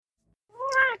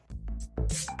Hi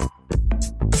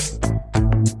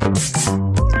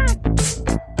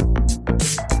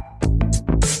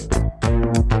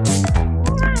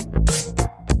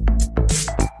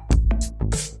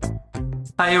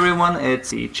everyone, it's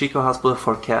the Chico Hospital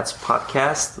for Cats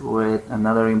podcast with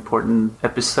another important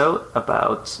episode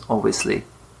about, obviously,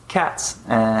 cats.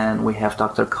 And we have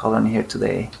Dr. Colin here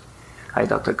today. Hi,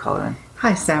 Dr. Colin.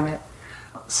 Hi, Samit.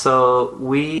 So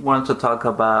we wanted to talk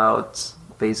about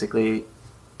basically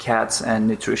cats and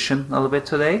nutrition a little bit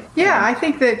today. Yeah, I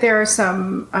think that there are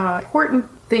some important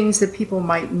things that people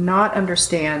might not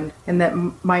understand and that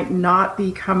might not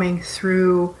be coming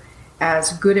through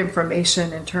as good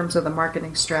information in terms of the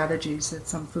marketing strategies that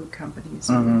some food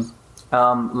companies use.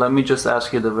 Let me just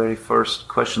ask you the very first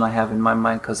question I have in my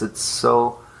mind because it's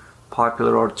so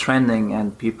popular or trending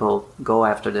and people go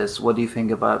after this. What do you think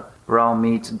about raw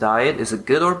meat diet? Is it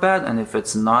good or bad? And if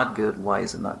it's not good, why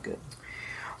is it not good?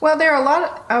 Well, there are a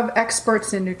lot of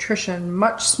experts in nutrition,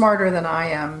 much smarter than I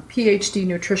am, PhD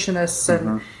nutritionists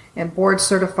and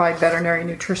board-certified veterinary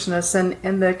nutritionists.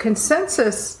 And the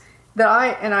consensus that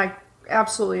I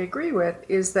absolutely agree with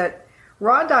is that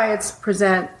raw diets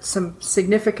present some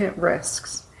significant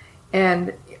risks.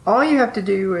 And all you have to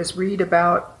do is read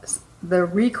about the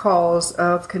recalls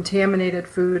of contaminated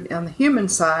food on the human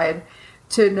side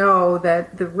to know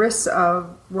that the risks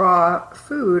of raw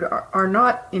food are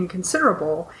not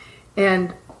inconsiderable.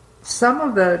 And some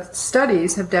of the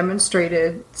studies have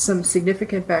demonstrated some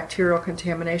significant bacterial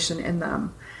contamination in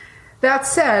them. That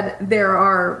said, there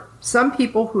are some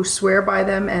people who swear by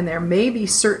them, and there may be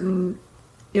certain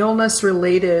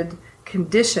illness-related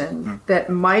conditions that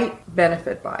might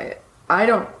benefit by it. I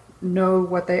don't know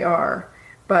what they are,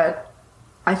 but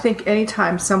I think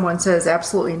anytime someone says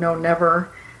absolutely no, never,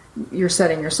 you're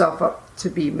setting yourself up to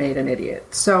be made an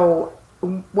idiot. So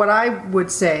what I would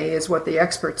say is what the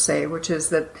experts say, which is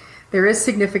that there is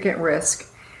significant risk.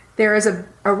 There is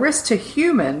a risk to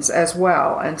humans as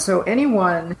well. And so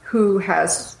anyone who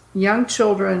has young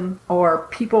children or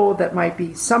people that might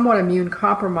be somewhat immune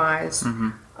compromised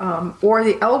or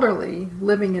the elderly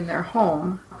living in their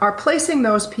home are placing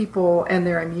those people and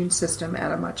their immune system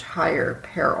at a much higher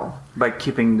peril. By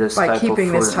keeping this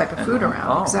type of food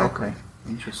around. Oh, exactly. Okay.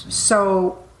 Interesting.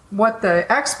 So what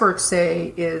the experts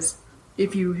say is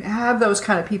if you have those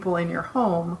kind of people in your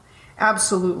home,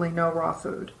 absolutely no raw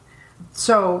food.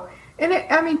 So,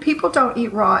 people don't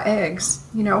eat raw eggs,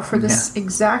 for this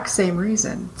exact same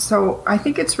reason. So I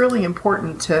think it's really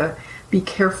important to be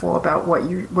careful about what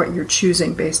you're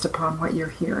choosing based upon what you're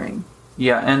hearing.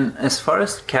 Yeah, and as far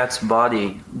as cat's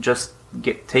body, just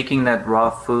taking that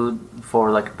raw food for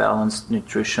like balanced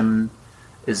nutrition,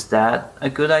 is that a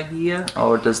good idea,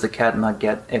 or does the cat not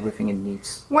get everything it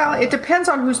needs? Well, it depends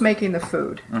on who's making the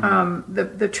food.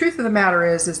 The truth of the matter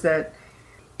is that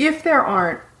if there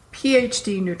aren't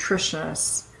PhD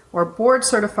nutritionists or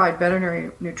board-certified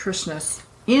veterinary nutritionists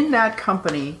in that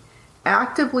company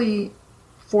actively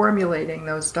formulating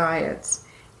those diets,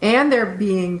 and they're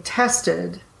being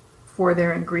tested for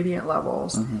their ingredient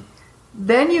levels,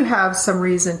 then you have some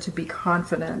reason to be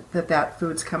confident that that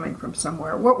food's coming from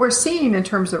somewhere. What we're seeing in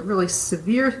terms of really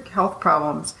severe health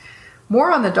problems, more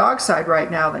on the dog side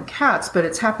right now than cats, but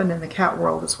it's happened in the cat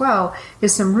world as well,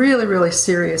 is some really, really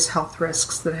serious health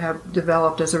risks that have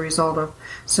developed as a result of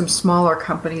some smaller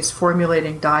companies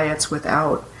formulating diets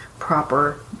without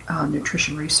proper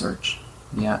nutrition research.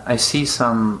 Yeah, I see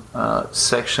some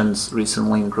sections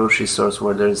recently in grocery stores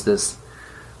where there's this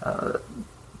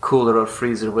cooler or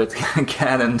freezer with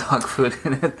cat and dog food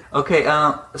in it. Okay,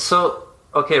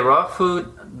 raw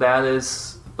food, that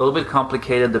is a little bit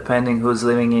complicated depending who's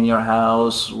living in your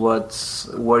house,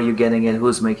 where you're getting it,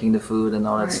 who's making the food and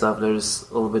all that stuff. There's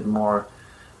a little bit more...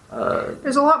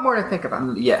 There's a lot more to think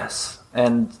about. Yes.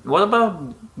 And what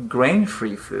about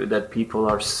grain-free food that people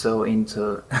are so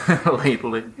into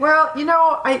lately? Well,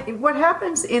 what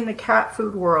happens in the cat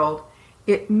food world,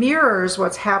 it mirrors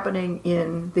what's happening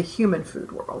in the human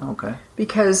food world. Okay.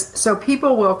 So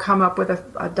people will come up with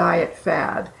a diet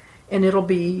fad, and it'll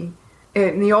be,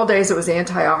 in the old days it was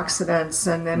antioxidants,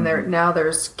 and then now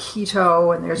there's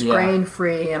keto, and there's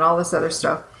grain-free, and all this other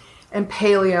stuff, and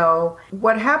paleo.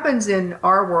 What happens in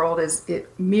our world is it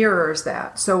mirrors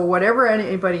that. So whatever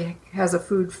anybody has a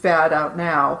food fad out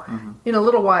now, in a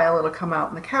little while it'll come out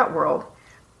in the cat world,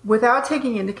 without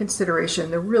taking into consideration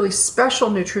the really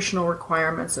special nutritional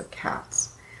requirements of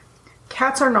cats.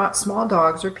 Cats are not small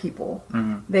dogs or people.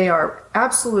 They are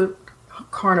absolute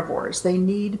carnivores. They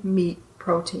need meat,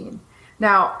 protein.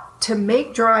 Now, to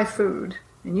make dry food,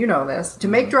 and you know this, to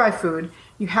make dry food,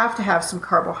 you have to have some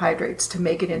carbohydrates to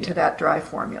make it into that dry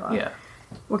formula. Yeah.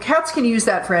 Well, cats can use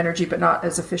that for energy, but not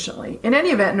as efficiently. In any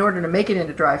event, in order to make it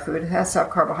into dry food, it has to have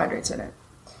carbohydrates in it.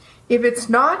 If it's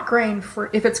not grain-free,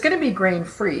 if it's going to be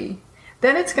grain-free,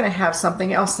 then it's going to have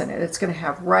something else in it. It's going to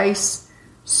have rice,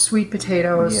 sweet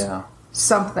potatoes,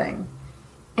 something.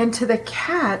 And to the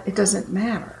cat, it doesn't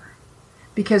matter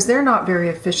because they're not very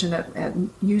efficient at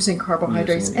using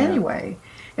carbohydrates anyway.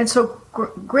 And so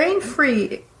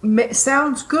grain-free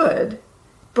sounds good,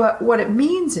 but what it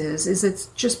means is it's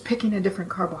just picking a different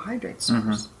carbohydrate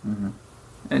source. And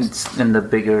it's in the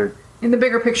bigger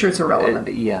picture, it's irrelevant.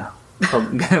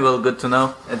 Well, good to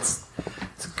know. It's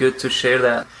good to share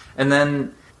that. And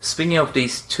then speaking of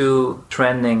these two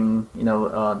trending,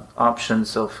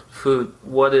 options of food,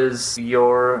 what is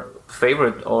your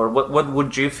favorite, or what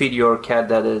would you feed your cat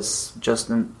that is just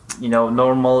an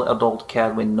normal adult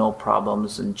cat with no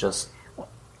problems and just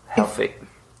healthy?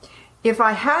 If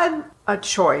I had a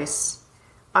choice,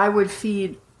 I would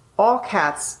feed all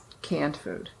cats canned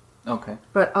food. Okay.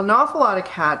 But an awful lot of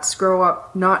cats grow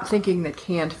up not thinking that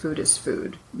canned food is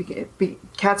food.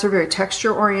 Cats are very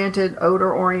texture-oriented,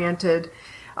 odor-oriented.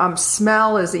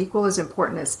 Smell is equal as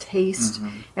important as taste.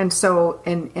 And so,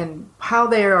 and how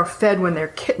they are fed when they're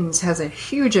kittens has a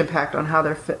huge impact on how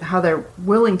they're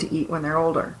willing to eat when they're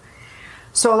older.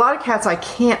 So a lot of cats I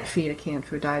can't feed a canned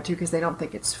food diet to because they don't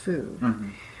think it's food.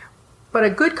 But a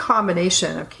good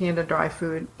combination of canned and dry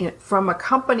food from a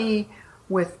company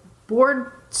with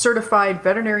board-certified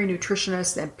veterinary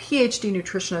nutritionists and PhD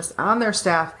nutritionists on their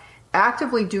staff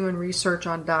actively doing research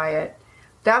on diet,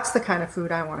 that's the kind of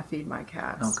food I want to feed my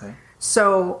cats. Okay.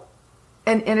 So,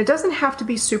 and it doesn't have to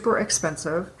be super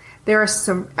expensive. There are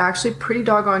some actually pretty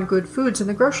doggone good foods in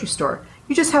the grocery store.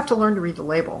 You just have to learn to read the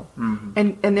label.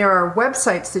 And there are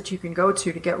websites that you can go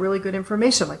to get really good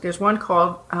information. Like there's one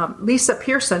called, Lisa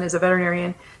Pearson is a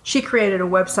veterinarian. She created a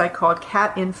website called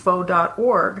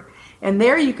catinfo.org. And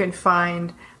there you can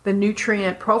find the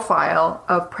nutrient profile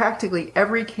of practically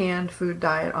every canned food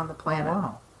diet on the planet. Oh,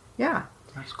 wow. Yeah.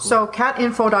 That's cool. So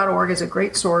catinfo.org is a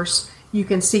great source. You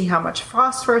can see how much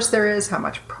phosphorus there is, how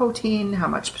much protein, how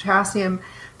much potassium.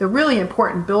 The really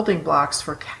important building blocks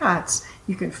for cats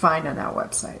you can find on that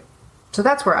website. So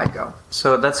that's where I'd go.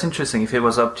 So that's interesting. If it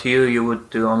was up to you, you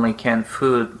would do only canned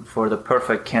food for the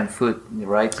perfect canned food,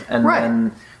 right?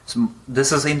 And so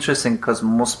this is interesting because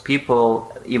most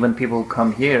people, even people who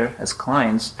come here as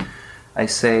clients, I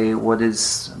say, what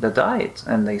is the diet?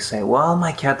 And they say, well,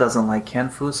 my cat doesn't like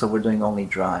canned food, so we're doing only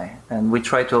dry. And we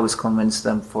try to always convince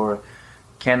them for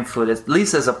canned food, at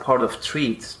least as a part of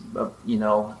treat,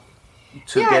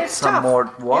 to get some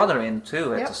more water in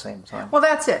too at the same time. Well,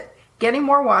 that's it. Getting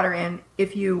more water in.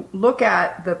 If you look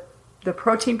at the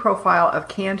protein profile of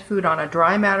canned food on a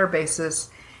dry matter basis,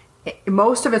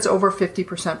 most of it's over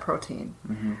 50% protein.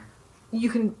 You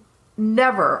can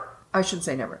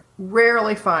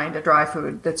rarely find a dry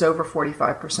food that's over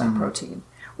 45% protein,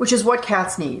 which is what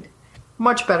cats need.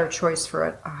 Much better choice for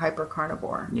a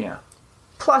hypercarnivore. Yeah.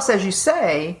 Plus, as you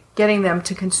say, getting them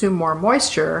to consume more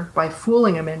moisture by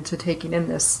fooling them into taking in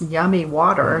this yummy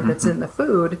water that's in the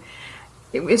food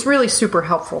is really super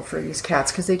helpful for these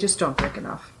cats because they just don't drink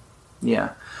enough.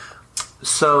 Yeah.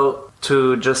 So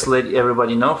to just let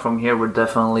everybody know from here, we're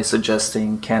definitely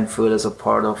suggesting canned food as a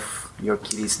part of your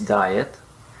kitty's diet.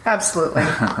 Absolutely.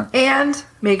 And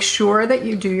make sure that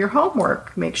you do your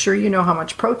homework. Make sure you know how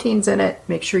much protein's in it.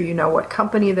 Make sure you know what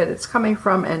company that it's coming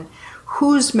from and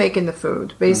who's making the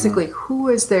food. Basically,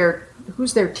 who's their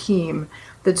team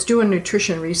that's doing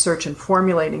nutrition research and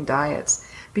formulating diets.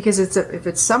 Because if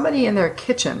it's somebody in their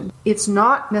kitchen, it's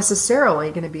not necessarily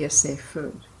going to be a safe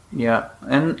food. Yeah,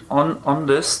 and on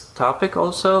this topic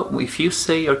also, if you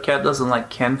say your cat doesn't like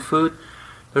canned food,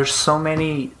 there's so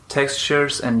many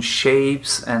textures and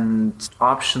shapes and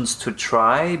options to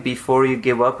try before you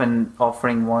give up and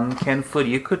offering one canned food.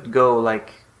 You could go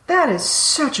like... That is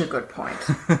such a good point.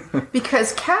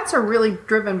 Because cats are really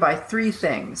driven by three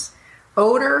things: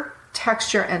 odor,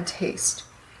 texture, and taste.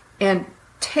 And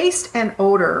taste and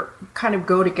odor kind of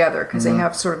go together because they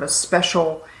have sort of a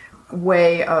special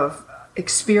way of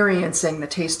experiencing the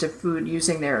taste of food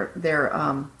using their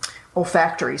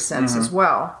olfactory sense as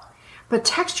well. But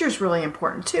texture is really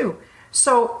important too.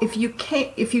 So you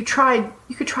could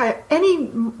try any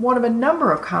one of a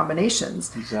number of combinations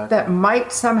that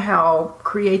might somehow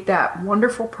create that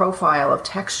wonderful profile of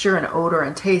texture and odor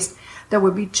and taste that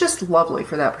would be just lovely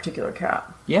for that particular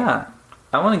cat. Yeah,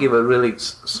 I want to give a really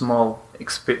small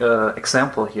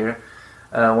example here.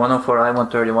 One of our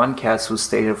I-131 cats who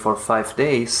stayed here for 5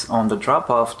 days, on the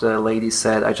drop-off, the lady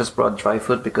said, I just brought dry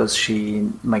food because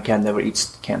my cat never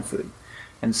eats canned food.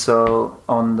 And so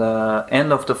on the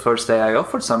end of the first day, I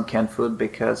offered some canned food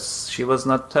because she was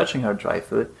not touching her dry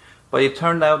food. But it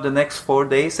turned out the next 4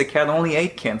 days, the cat only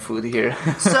ate canned food here.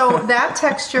 So that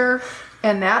texture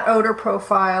and that odor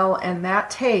profile and that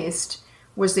taste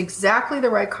was exactly the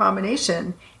right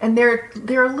combination. And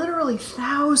there are literally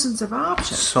thousands of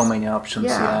options. So many options,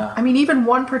 yeah. I mean, even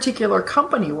one particular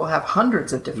company will have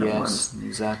hundreds of different ones. Yes,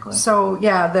 exactly. So,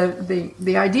 yeah,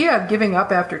 the idea of giving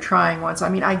up after trying once, I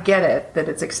mean, I get it that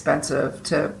it's expensive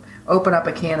to open up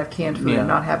a can of canned food and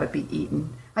not have it be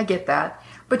eaten. I get that.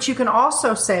 But you can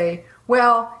also say,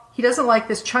 well, he doesn't like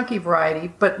this chunky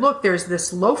variety, but look, there's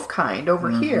this loaf kind over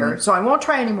here, so I won't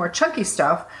try any more chunky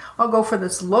stuff. I'll go for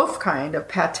this loaf kind of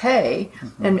pate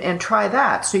and try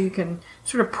that. So you can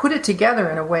sort of put it together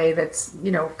in a way that's,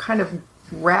 kind of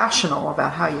rational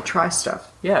about how you try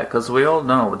stuff. Yeah, because we all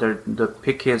know they're the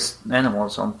pickiest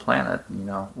animals on the planet.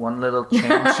 One little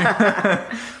change,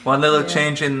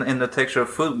 change in the texture of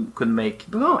food could make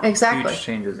exactly. huge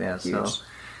changes. Yeah, huge. So.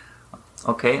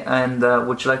 Okay, and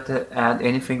would you like to add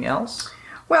anything else?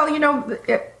 Well,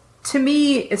 to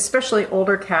me, especially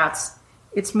older cats,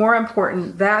 it's more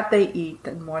important that they eat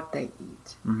than what they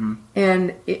eat. Mm-hmm.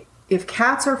 And if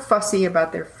cats are fussy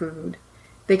about their food,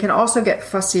 they can also get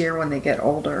fussier when they get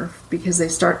older because they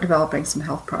start developing some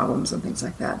health problems and things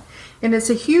like that. And it's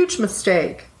a huge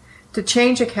mistake to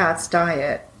change a cat's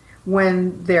diet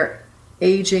when they're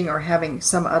aging or having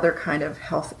some other kind of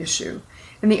health issue.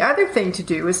 And the other thing to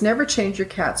do is never change your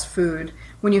cat's food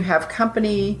when you have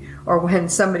company or when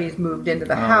somebody's moved into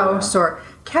the house. Or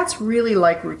cats really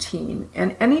like routine.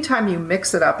 And anytime you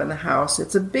mix it up in the house,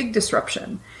 it's a big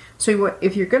disruption. So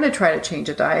if you're going to try to change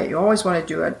a diet, you always want to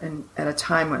do it at a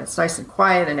time when it's nice and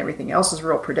quiet and everything else is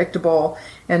real predictable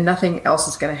and nothing else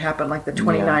is going to happen, like the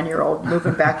 29-year-old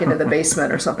moving back into the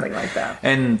basement or something like that.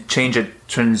 And change it,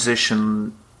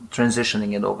 transitioning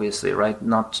it, obviously, right?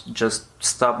 Not just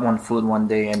stop one food one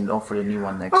day and offer a new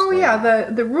one next day. Oh,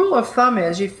 yeah. The rule of thumb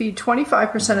is you feed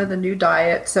 25% of the new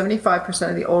diet, 75%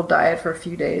 of the old diet for a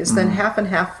few days, then half and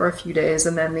half for a few days,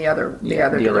 and then the other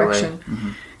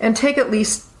direction. And take at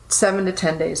least 7 to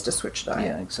 10 days to switch diet.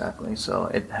 Yeah, exactly. So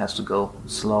it has to go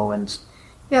slow and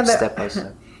step by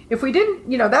step. If we didn't,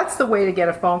 that's the way to get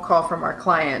a phone call from our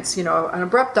clients, an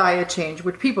abrupt diet change,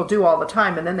 which people do all the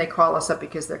time, and then they call us up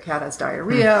because their cat has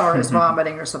diarrhea or is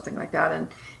vomiting or something like that, and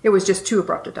it was just too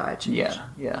abrupt a diet change.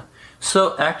 Yeah.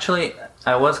 So actually,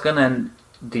 I was going to end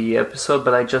the episode,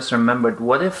 but I just remembered,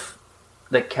 what if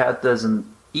the cat doesn't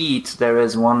eat? There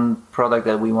is one product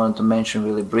that we wanted to mention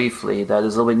really briefly that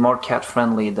is a little bit more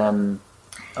cat-friendly than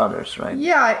others, right?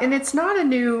 Yeah, and it's not a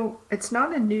new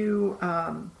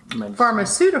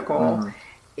pharmaceutical.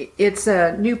 It's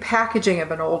a new packaging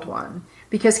of an old one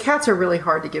because cats are really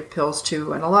hard to give pills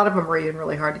to, and a lot of them are even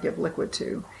really hard to give liquid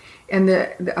to. And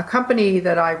a company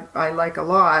that I like a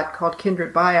lot called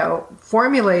Kindred Bio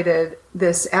formulated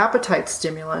this appetite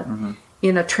stimulant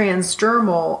in a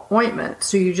transdermal ointment.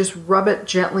 So you just rub it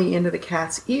gently into the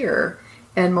cat's ear.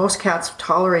 And most cats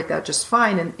tolerate that just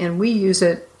fine. And we use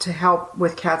it to help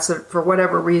with cats that, for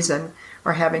whatever reason,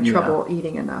 are having trouble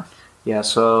eating enough. Yeah,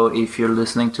 so if you're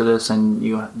listening to this and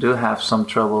you do have some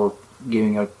trouble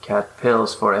giving your cat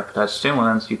pills for appetite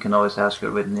stimulants, you can always ask your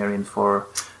veterinarian for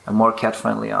a more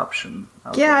cat-friendly option.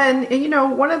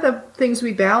 And one of the things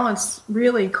we balance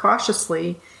really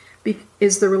cautiously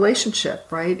is the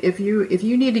relationship, right? If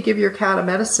you need to give your cat a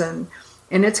medicine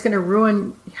and it's going to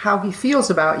ruin how he feels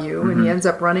about you, and he ends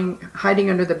up hiding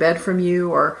under the bed from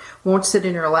you or won't sit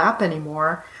in your lap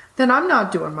anymore, then I'm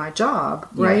not doing my job,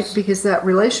 right? Yes. Because that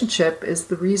relationship is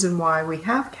the reason why we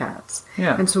have cats.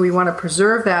 Yeah. And so we want to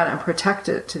preserve that and protect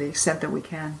it to the extent that we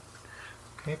can.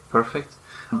 Okay, perfect.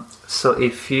 So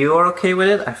if you are okay with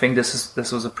it, I think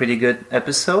this was a pretty good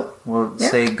episode. We'll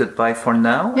say goodbye for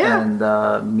now and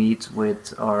meet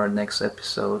with our next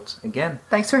episode again.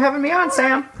 Thanks for having me on,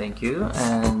 Sam. Thank you,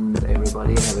 and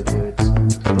everybody have a good day.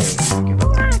 Thank you.